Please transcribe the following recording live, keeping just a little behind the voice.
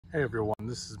Hey everyone,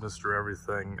 this is Mr.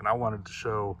 Everything, and I wanted to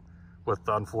show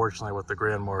unfortunately with the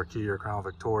Grand Marquis or Crown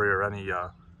Victoria or any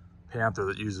Panther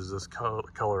that uses this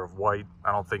color of white.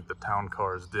 I don't think the town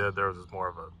cars did. Theirs is more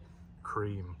of a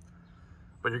cream.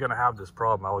 But you're gonna have this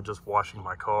problem. I was just washing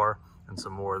my car and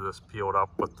some more of this peeled up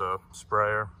with the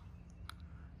sprayer.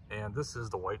 And this is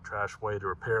the white trash way to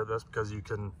repair this, because you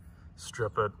can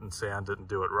strip it and sand it and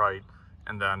do it right.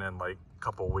 And then in like a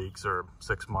couple weeks or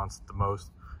 6 months at the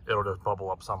most, it'll just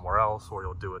bubble up somewhere else, or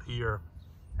you'll do it here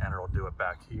and it'll do it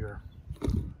back here.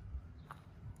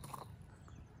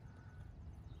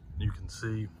 You can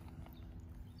see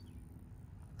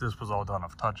this was all done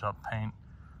of touch-up paint.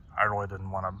 I really didn't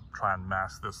want to try and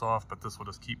mask this off, but this will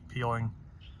just keep peeling.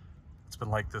 It's been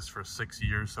like this for 6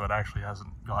 years, so it actually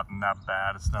hasn't gotten that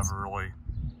bad. It's never really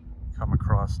come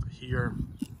across to here.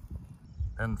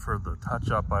 And for the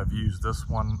touch-up, I've used this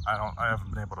one. I haven't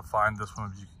been able to find this one,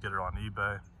 but you can get it on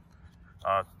eBay.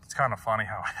 It's kind of funny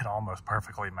how it almost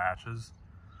perfectly matches.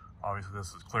 Obviously this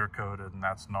is clear coated and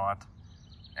that's not,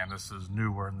 and this is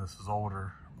newer and this is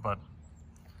older, but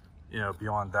you know,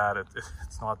 beyond that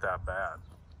it's not that bad.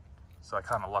 So I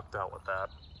kind of lucked out with that.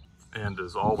 And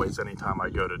as always, anytime I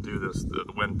go to do this, the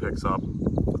wind picks up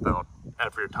without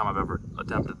every time I've ever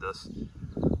attempted this.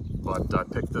 But I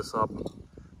picked this up,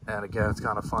 and again, it's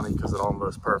kind of funny because it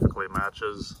almost perfectly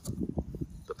matches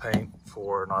the paint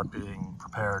for not being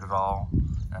prepared at all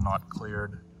and not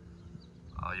cleared.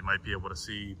 You might be able to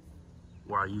see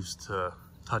where I used to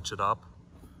touch it up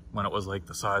when it was like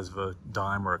the size of a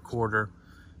dime or a quarter.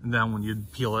 And then when you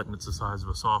peel it and it's the size of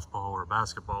a softball or a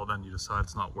basketball, then you decide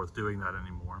it's not worth doing that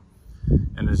anymore.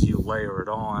 And as you layer it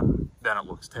on, then it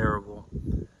looks terrible.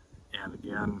 And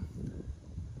again,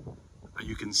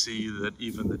 you can see that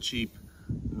even the cheap,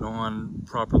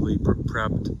 non-properly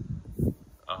prepped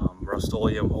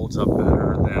Rust-Oleum holds up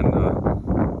better than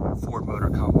Ford Motor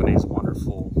Company's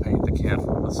wonderful paint that can't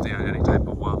withstand any type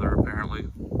of weather, apparently.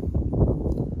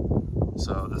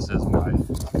 So this is my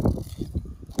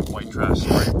white trash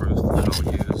spray booth that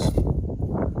I'll use.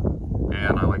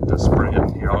 And I like to spray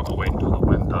it here. I'll wait until the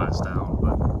wind dies down,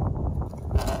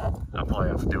 but I'll probably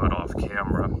have to do it off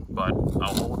camera. But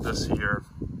I'll hold this here,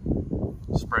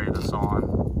 spray this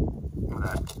on.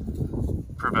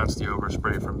 That prevents the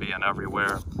overspray from being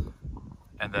everywhere.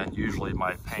 And then usually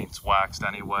my paint's waxed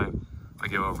anyway. I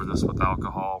go over this with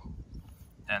alcohol,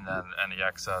 and then any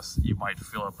excess, you might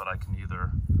feel it, but I can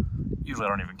usually I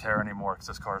don't even care anymore because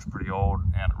this car is pretty old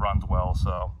and it runs well,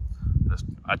 so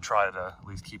I try to at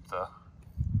least keep the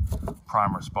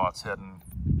primer spots hidden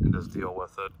and just deal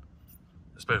with it.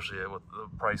 Especially with the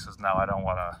prices now, I don't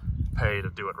want to pay to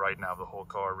do it right now, the whole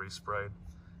car resprayed.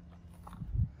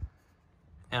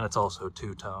 And it's also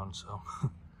two-tone, so it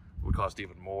would cost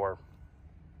even more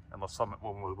unless someone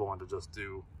was willing to just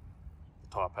do the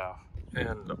top half.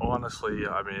 And honestly,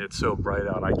 I mean, it's so bright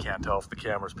out, I can't tell if the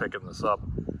camera's picking this up,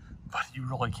 but you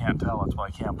really can't tell. That's what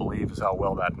I can't believe is how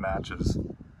well that matches.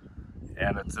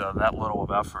 And it's that little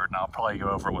of effort, and I'll probably go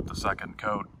over it with the second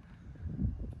coat.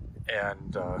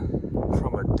 And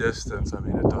from a distance, I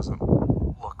mean, it doesn't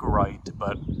look right,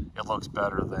 but it looks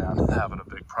better than having a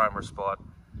big primer spot.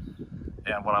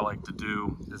 And what I like to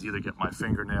do is either get my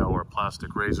fingernail or a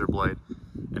plastic razor blade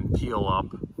and peel up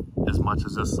as much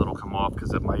as this that'll come off,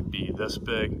 because it might be this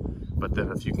big, but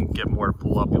then if you can get more to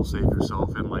pull up, you'll save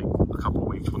yourself in like a couple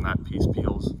weeks when that piece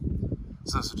peels.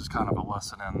 So this is just kind of a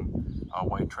lesson in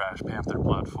white trash Panther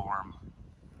platform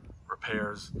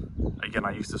repairs. Again,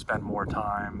 I used to spend more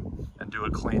time and do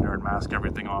it cleaner and mask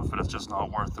everything off, but it's just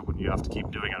not worth it when you have to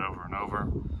keep doing it over and over.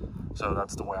 So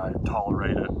that's the way I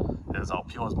tolerate it, is I'll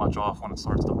peel as much off when it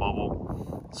starts to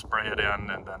bubble, spray it in,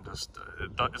 and then just,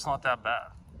 it's not that bad.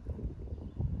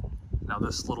 Now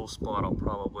this little spot I'll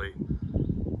probably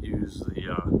use the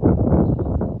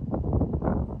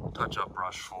touch-up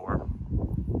brush for,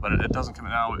 but it doesn't come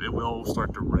out. It will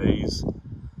start to raise.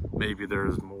 Maybe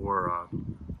there's more,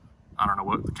 I don't know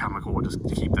what the chemical will just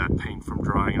keep that paint from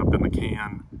drying up in the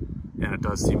can, and it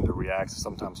does seem to react.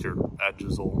 Sometimes your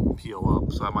edges will peel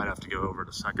up, so I might have to go over it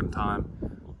a second time,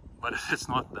 but it's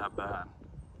not that bad.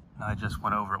 And I just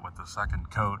went over it with the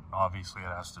second coat. Obviously it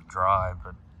has to dry,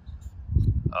 but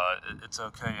it's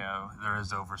okay. You know, there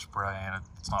is overspray and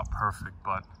it's not perfect,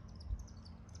 but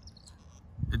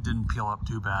it didn't peel up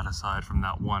too bad aside from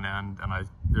that one end, and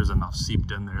there's enough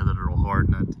seeped in there that it'll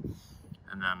harden it.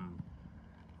 And then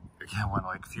again, when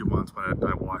like a few months when I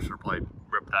wash it, I'll probably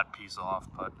rip that piece off.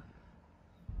 But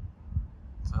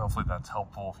so hopefully that's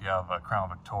helpful if you have a Crown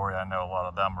Victoria. I know a lot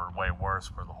of them are way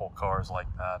worse where the whole car is like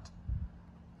that,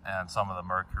 and some of the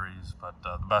Mercuries, but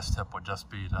the best tip would just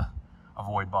be to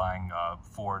avoid buying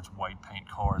Ford's white paint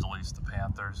cars, at least the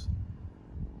Panthers.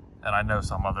 And I know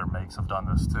some other makes have done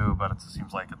this too, but it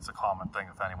seems like it's a common thing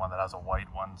with anyone that has a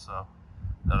white one. So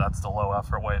that's the low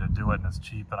effort way to do it, and it's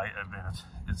cheap. And I mean,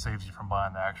 it saves you from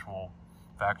buying the actual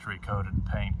factory coated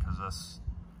paint, because this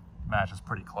matches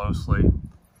pretty closely.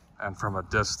 And from a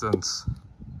distance,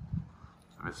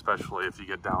 especially if you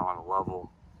get down on a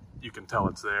level, you can tell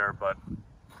it's there, but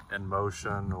in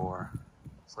motion, or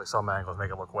it's like some angles make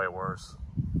it look way worse.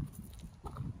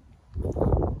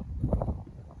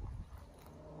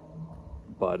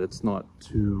 But it's not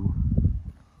too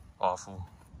awful.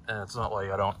 And it's not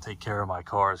like I don't take care of my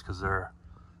cars, because I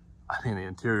mean, the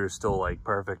interior is still like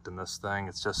perfect in this thing.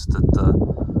 It's just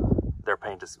that their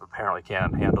paint just apparently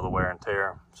can't handle the wear and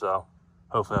tear. So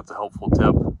hopefully that's a helpful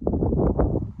tip.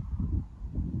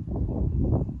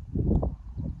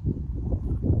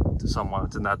 To someone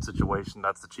that's in that situation,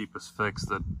 that's the cheapest fix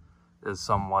that is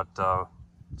somewhat of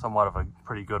a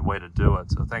pretty good way to do it.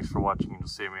 So thanks for watching, and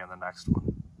see me in the next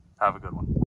one. Have a good one.